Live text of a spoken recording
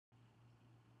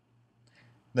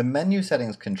The menu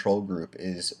settings control group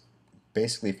is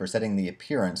basically for setting the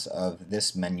appearance of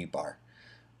this menu bar,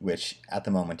 which at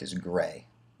the moment is gray.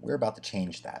 We're about to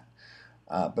change that.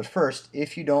 But first,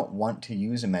 if you don't want to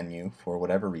use a menu for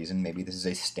whatever reason, maybe this is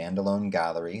a standalone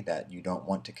gallery that you don't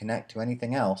want to connect to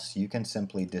anything else, you can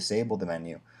simply disable the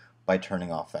menu by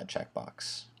turning off that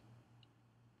checkbox.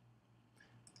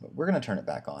 But we're going to turn it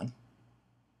back on.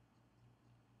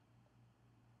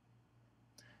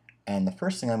 And the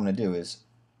first thing I'm going to do is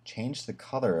change the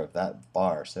color of that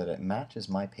bar so that it matches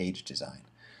my page design.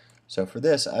 So for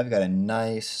this, I've got a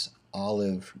nice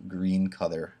olive green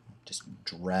color, just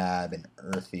drab and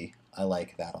earthy. I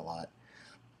like that a lot.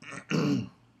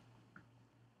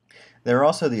 There are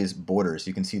also these borders.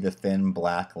 You can see the thin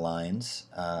black lines.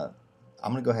 I'm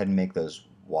going to go ahead and make those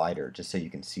wider just so you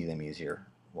can see them easier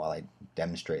while I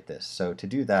demonstrate this. So to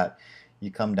do that,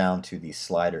 you come down to these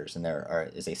sliders, and there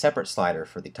is a separate slider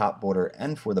for the top border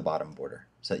and for the bottom border,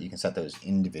 so that you can set those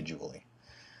individually.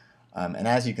 And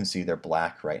as you can see, they're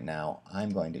black right now. I'm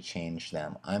going to change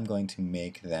them. I'm going to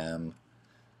make them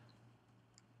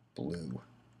blue,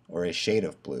 or a shade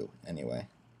of blue anyway,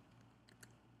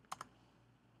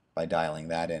 by dialing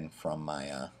that in from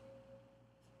my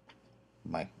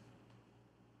my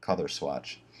color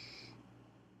swatch.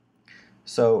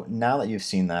 So now that you've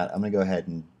seen that, I'm going to go ahead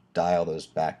and dial those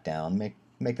back down,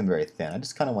 make them very thin. I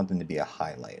just kind of want them to be a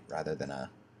highlight rather than a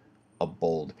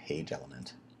bold page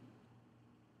element.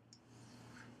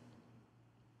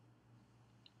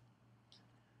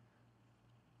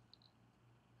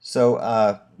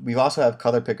 So we also have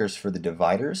color pickers for the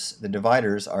dividers. The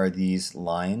dividers are these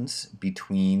lines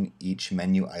between each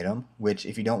menu item, which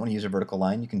if you don't want to use a vertical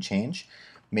line, you can change.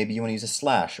 Maybe you want to use a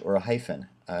slash or a hyphen.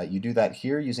 You do that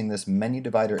here using this menu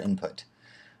divider input.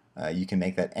 You can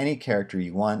make that any character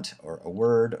you want, or a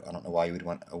word. I don't know why you would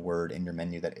want a word in your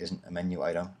menu that isn't a menu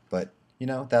item, but you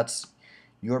know, that's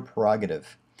your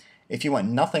prerogative. If you want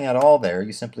nothing at all there,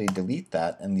 you simply delete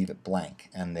that and leave it blank,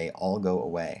 and they all go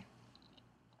away,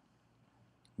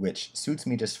 which suits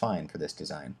me just fine for this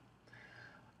design.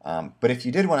 But if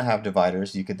you did want to have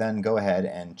dividers, you could then go ahead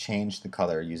and change the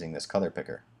color using this color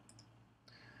picker.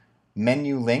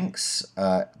 Menu links,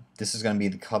 this is going to be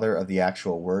the color of the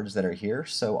actual words that are here,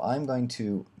 so I'm going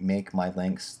to make my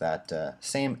links that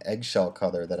same eggshell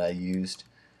color that I used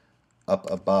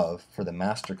up above for the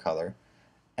master color,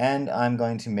 and I'm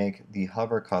going to make the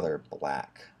hover color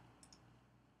black.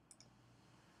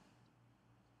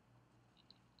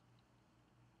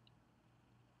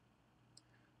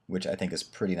 Which I think is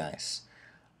pretty nice.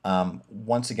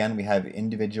 Once again, we have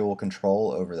individual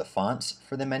control over the fonts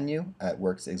for the menu. It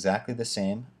works exactly the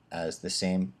same as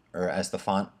the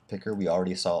font picker we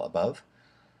already saw above.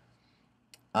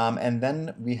 And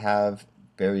then we have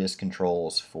various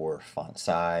controls for font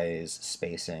size,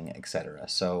 spacing, etc.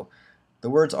 So the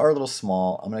words are a little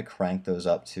small. I'm going to crank those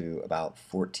up to about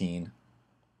 14,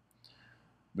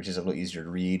 which is a little easier to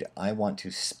read. I want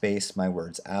to space my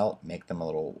words out, make them a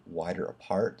little wider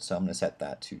apart, so I'm going to set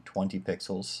that to 20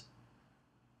 pixels.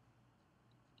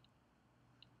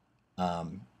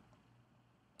 And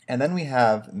then we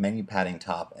have menu padding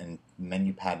top and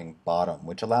menu padding bottom,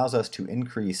 which allows us to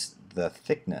increase the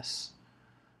thickness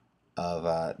of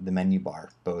the menu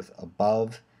bar, both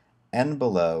above and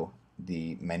below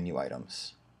the menu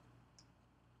items.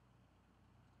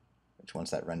 Which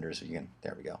once that renders,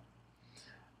 there we go.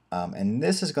 And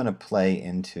this is going to play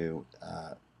into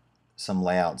some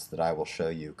layouts that I will show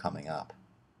you coming up.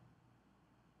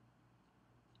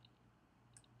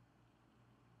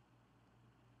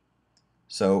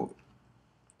 So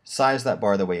size that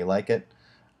bar the way you like it.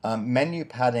 Menu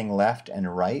padding left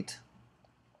and right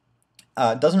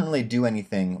doesn't really do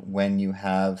anything when you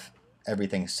have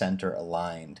everything center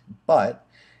aligned, but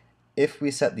if we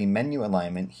set the menu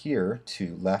alignment here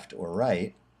to left or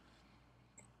right,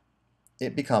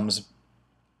 it becomes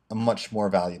a much more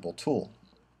valuable tool.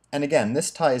 And again,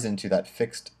 this ties into that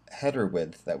fixed header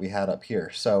width that we had up here.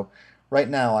 So right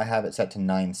now I have it set to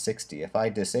 960. If I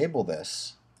disable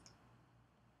this,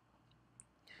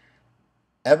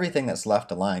 everything that's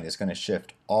left aligned is going to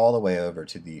shift all the way over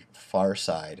to the far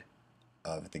side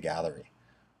of the gallery,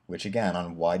 which again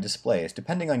on wide displays,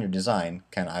 depending on your design,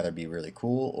 can either be really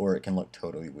cool or it can look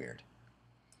totally weird.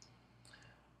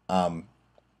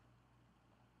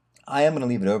 I am going to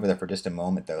leave it over there for just a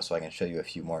moment though, so I can show you a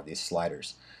few more of these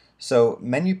sliders. So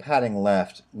menu padding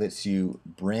left lets you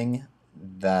bring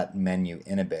that menu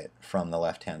in a bit from the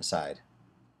left-hand side.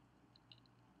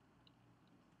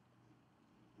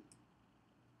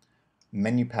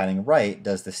 Menu padding right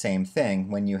does the same thing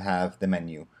when you have the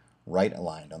menu right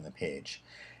aligned on the page.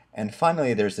 And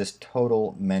finally, there's this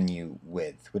total menu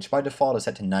width, which by default is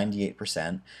set to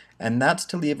 98%, and that's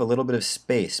to leave a little bit of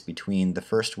space between the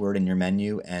first word in your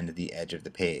menu and the edge of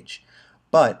the page.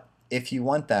 But if you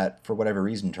want that, for whatever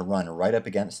reason, to run right up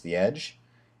against the edge,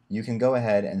 you can go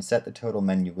ahead and set the total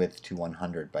menu width to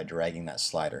 100 by dragging that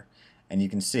slider. And you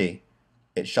can see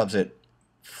it shoves it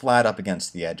flat up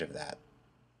against the edge of that.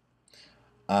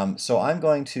 So I'm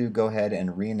going to go ahead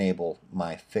and re-enable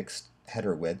my fixed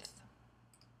header width.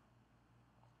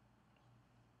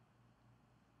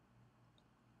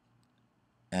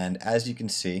 And as you can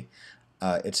see,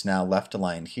 it's now left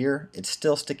aligned here. It's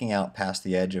still sticking out past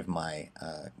the edge of my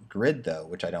grid though,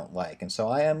 which I don't like. And so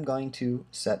I am going to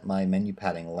set my menu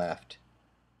padding left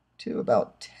to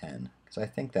about 10, because I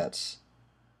think that's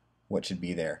what should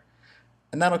be there.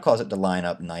 And that'll cause it to line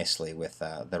up nicely with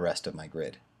the rest of my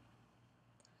grid.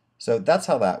 So that's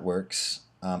how that works.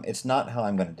 It's not how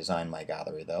I'm going to design my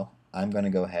gallery though. I'm going to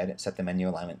go ahead and set the menu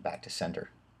alignment back to center.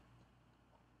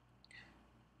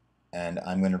 And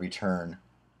I'm going to return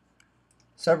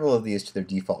several of these to their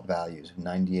default values of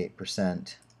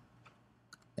 98%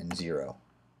 and 0.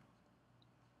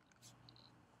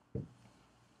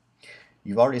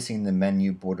 You've already seen the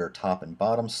menu border top and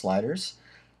bottom sliders.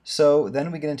 So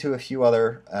then we get into a few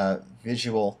other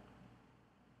visual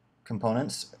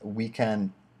components. We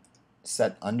can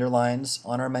set underlines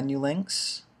on our menu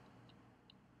links,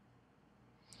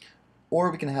 or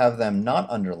we can have them not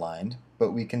underlined, but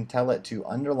we can tell it to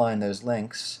underline those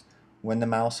links when the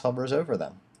mouse hovers over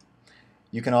them.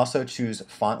 You can also choose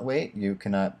font weight. You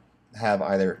can have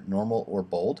either normal or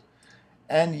bold,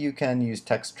 and you can use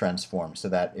text transform so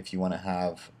that if you want to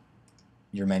have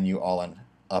your menu all in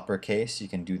uppercase, you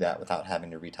can do that without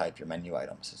having to retype your menu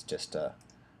items. It's just a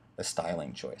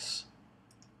styling choice.